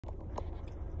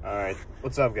Alright,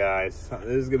 what's up guys?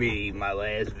 This is gonna be my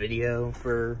last video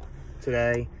for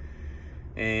today,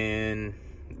 and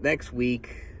next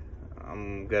week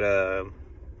I'm gonna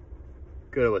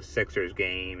go to a Sixers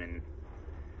game, and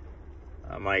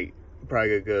I might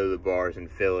probably go to the bars in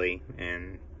Philly,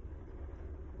 and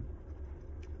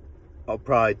I'll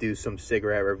probably do some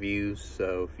cigarette reviews.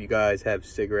 So if you guys have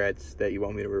cigarettes that you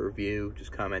want me to review,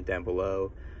 just comment down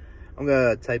below. I'm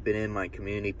gonna type it in my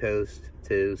community post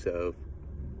too, so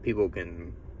people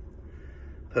can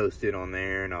post it on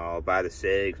there, and I'll buy the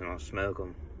cigs and I'll smoke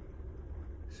them.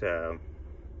 So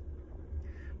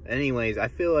anyways, I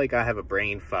feel like I have a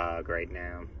brain fog right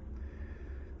now.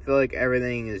 I feel like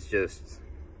everything is just,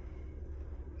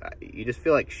 you just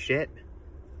feel like shit.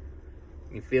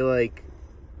 You feel like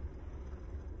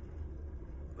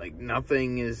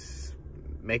nothing is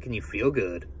making you feel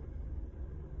good.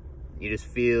 You just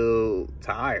feel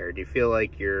tired. You feel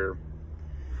like you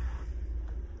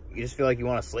just feel like you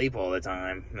want to sleep all the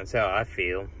time. That's how I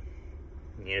feel.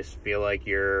 You just feel like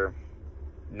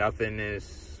nothing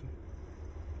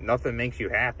makes you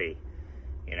happy,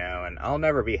 you know, and I'll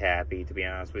never be happy, to be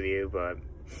honest with you, but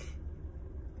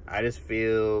you just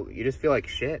feel like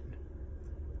shit,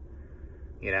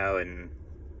 you know. And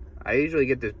I usually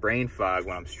get this brain fog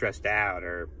when I'm stressed out,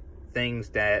 or when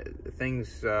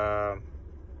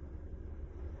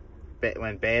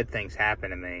bad things happen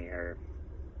to me, or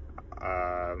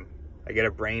I get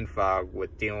a brain fog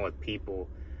with dealing with people,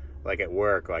 like at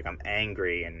work. Like I'm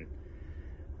angry and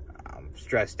I'm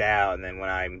stressed out, and then when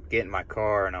I get in my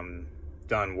car and I'm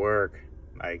done work,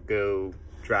 I go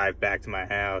drive back to my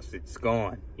house, it's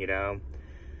gone, you know.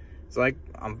 It's like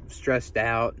I'm stressed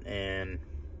out and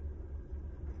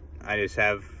I just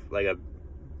have like a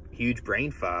huge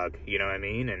brain fog, you know what I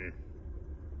mean? And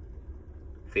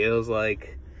feels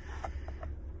like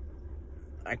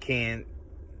I can't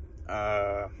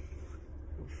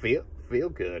feel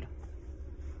good,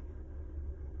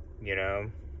 you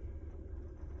know.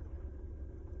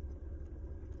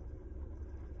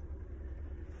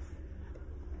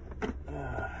 Hold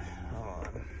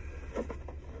on.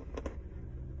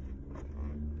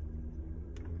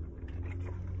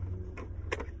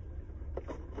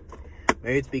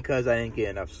 Maybe it's because I didn't get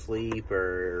enough sleep,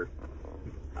 or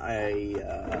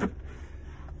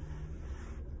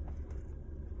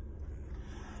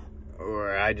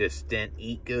I just didn't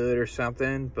eat good or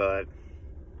something. But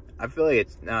I feel like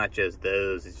it's not just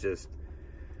those. It's just,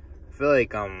 I feel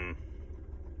like I'm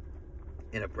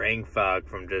in a brain fog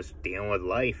from just dealing with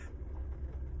life.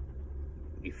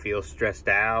 You feel stressed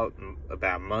out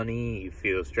about money. You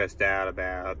feel stressed out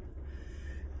about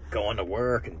going to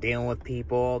work and dealing with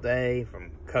people all day,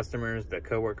 from customers, the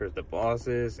coworkers, the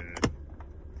bosses, and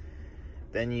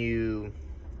then you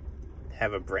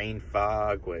have a brain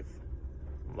fog with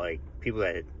like people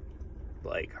that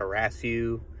like harass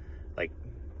you, like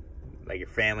your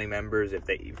family members, if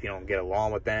you don't get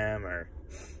along with them, or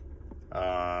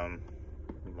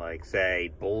like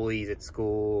say bullies at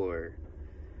school, or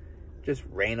just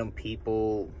random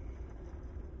people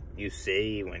you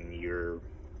see when you're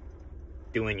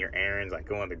doing your errands, like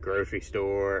going to the grocery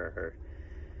store, or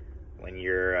when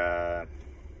you're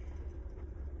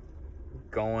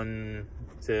going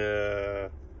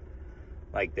to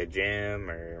like the gym,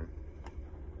 or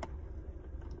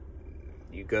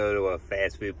you go to a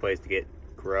fast food place to get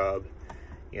grub,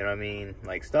 you know what I mean?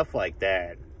 Like stuff like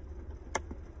that.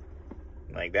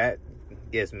 Like that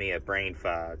gives me a brain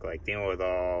fog, like dealing with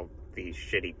all these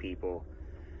shitty people,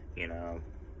 you know.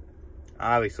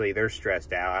 Obviously they're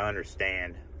stressed out. I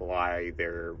understand why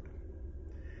they're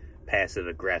passive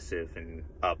aggressive and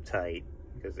uptight,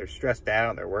 because they're stressed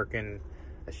out, they're working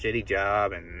a shitty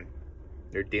job, and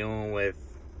they're dealing with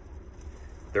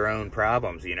their own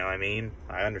problems, you know what I mean?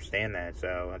 I understand that,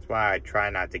 so that's why I try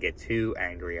not to get too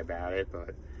angry about it,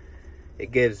 but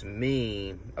it gives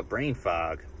me a brain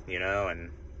fog, you know, and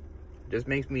it just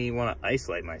makes me want to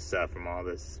isolate myself from all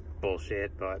this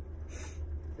bullshit. But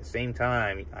at the same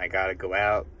time, I gotta go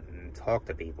out and talk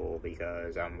to people,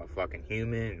 because I'm a fucking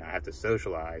human and I have to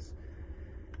socialize.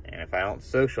 And if I don't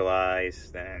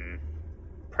socialize, then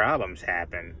problems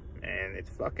happen, and it's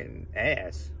fucking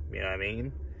ass, you know what I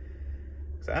mean?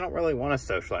 Because I don't really want to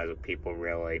socialize with people,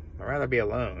 really. I'd rather be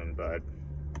alone. But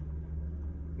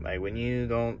like when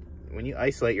you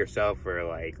isolate yourself for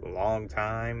like a long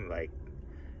time, like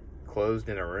closed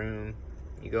in a room,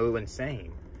 you go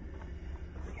insane.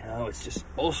 You know, it's just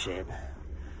bullshit,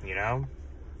 you know?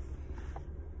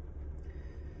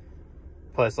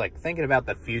 Plus, like, thinking about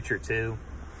the future too,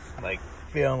 like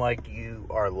feeling like you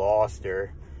are lost,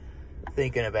 or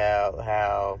thinking about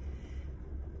how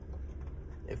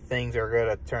if things are going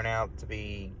to turn out to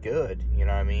be good, you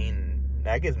know what I mean?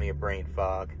 That gives me a brain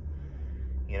fog,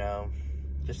 you know,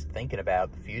 just thinking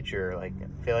about the future. Like,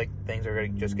 I feel like things are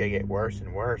just going to get worse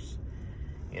and worse,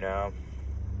 you know?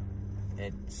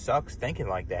 It sucks thinking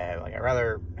like that. Like, I'd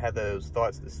rather have those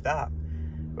thoughts to stop,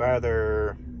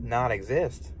 rather not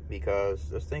exist, because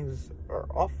those things are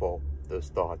awful, those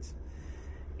thoughts,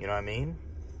 you know what I mean?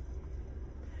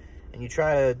 And you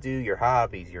try to do your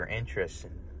hobbies, your interests,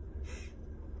 and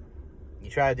you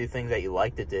try to do things that you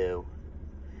like to do,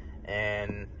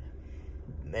 and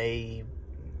they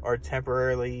are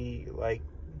temporarily like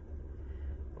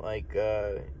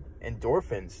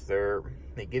endorphins.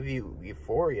 They give you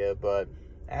euphoria, but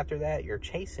after that you're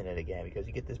chasing it again because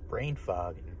you get this brain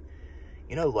fog. And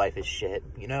you know life is shit.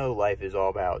 You know life is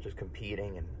all about just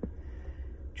competing and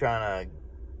trying to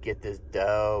get this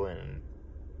dough and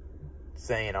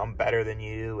saying I'm better than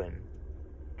you and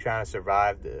trying to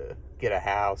survive to get a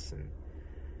house and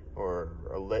or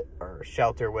a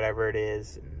shelter, whatever it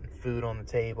is, and food on the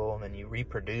table, and then you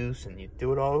reproduce and you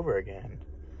do it all over again.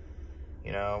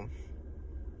 You know,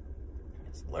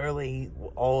 it's literally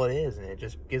all it is, and it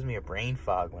just gives me a brain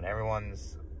fog when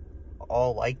everyone's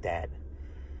all like that.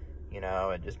 You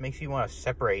know, it just makes you want to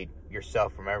separate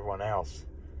yourself from everyone else.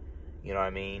 You know what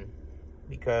I mean?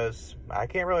 Because I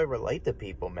can't really relate to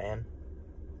people, man.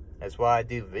 That's why I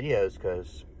do videos,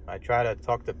 because I try to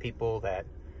talk to people that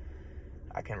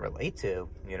I can relate to,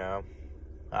 you know.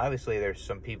 Obviously, there's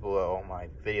some people on my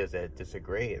videos that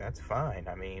disagree, and that's fine.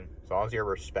 I mean, as long as you're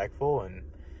respectful and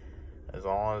as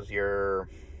long as you're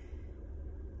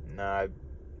not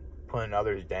putting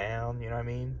others down, you know what I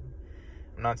mean?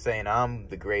 I'm not saying I'm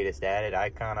the greatest at it. I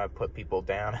kind of put people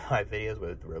down in my videos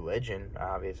with religion,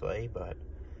 obviously, but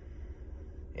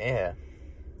yeah,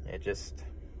 it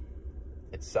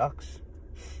sucks.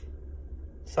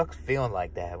 Sucks feeling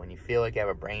like that when you feel like you have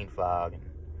a brain fog, and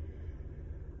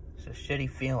it's a shitty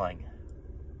feeling,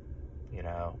 you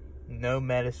know. No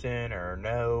medicine or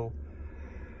no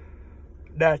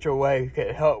natural way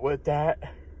can help with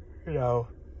that, you know.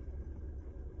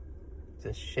 It's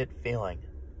a shit feeling.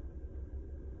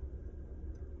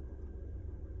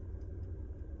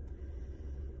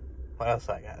 What else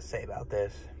I gotta say about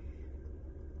this?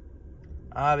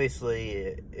 Obviously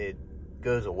it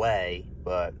goes away,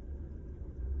 but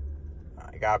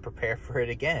I gotta prepare for it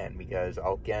again, because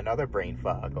I'll get another brain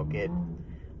fog. I'll get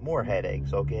more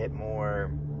headaches. I'll get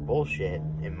more bullshit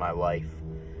in my life.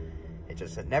 It's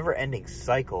just a never-ending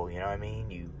cycle, you know what I mean?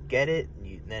 You get it,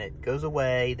 then it goes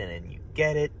away, then you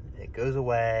get it, it goes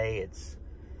away. It's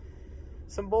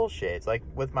some bullshit. It's like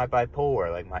with my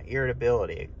bipolar, like my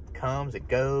irritability. It comes, it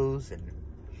goes, and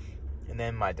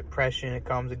then my depression, it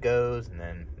comes, it goes, and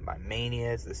then my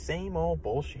mania. It's the same old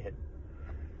bullshit.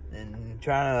 And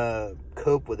trying to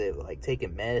cope with it, like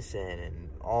taking medicine and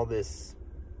all this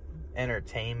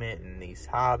entertainment and these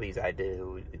hobbies I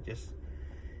do, it just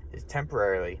is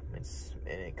temporarily. And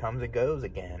it comes and goes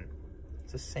again.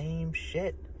 It's the same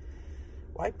shit.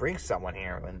 Why bring someone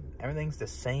here when everything's the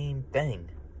same thing?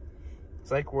 It's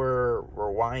like we're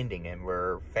rewinding and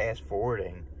we're fast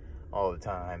forwarding all the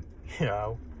time, you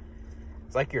know?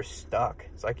 It's like you're stuck.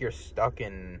 It's like you're stuck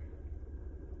in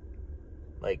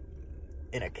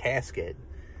a casket.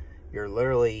 You're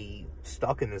literally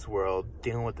stuck in this world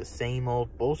dealing with the same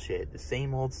old bullshit, the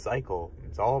same old cycle.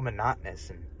 It's all monotonous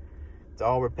and it's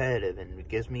all repetitive, and it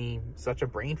gives me such a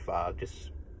brain fog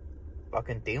just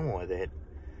fucking dealing with it.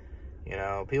 You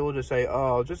know, people just say,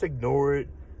 oh, just ignore it.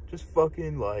 Just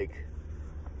fucking,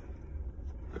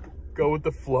 go with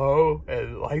the flow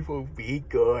and life will be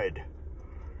good.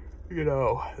 You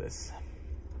know, I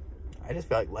just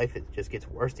feel like life just gets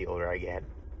worse the older I get.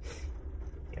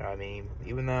 You know what I mean?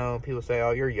 Even though people say,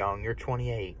 oh, you're young, you're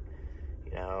 28.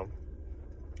 You know,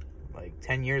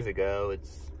 10 years ago,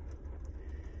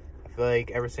 I feel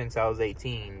like ever since I was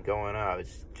 18 going up,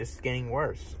 it's just getting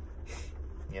worse.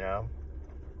 You know?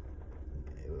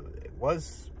 It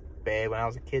was bad when I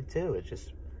was a kid, too. It's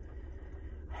just,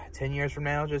 10 years from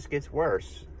now, it just gets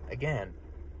worse again.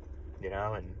 You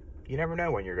know, and you never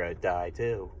know when you're going to die,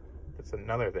 too. That's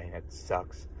another thing that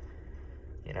sucks.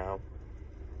 You know?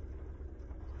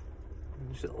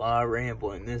 There's a lot of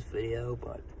rambling in this video,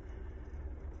 but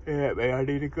yeah, man, I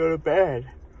need to go to bed.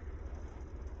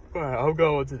 But I'm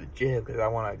going to the gym because I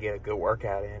want to get a good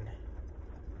workout in.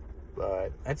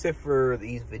 But that's it for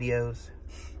these videos.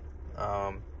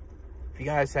 If you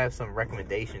guys have some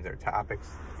recommendations or topics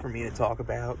for me to talk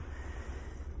about,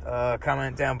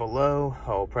 comment down below.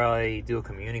 I'll probably do a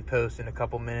community post in a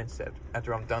couple minutes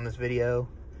after I'm done this video.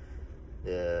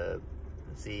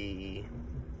 See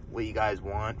what you guys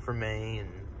want from me,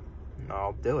 and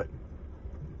I'll do it.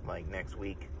 like next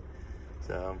week.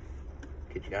 So,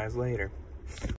 catch you guys later.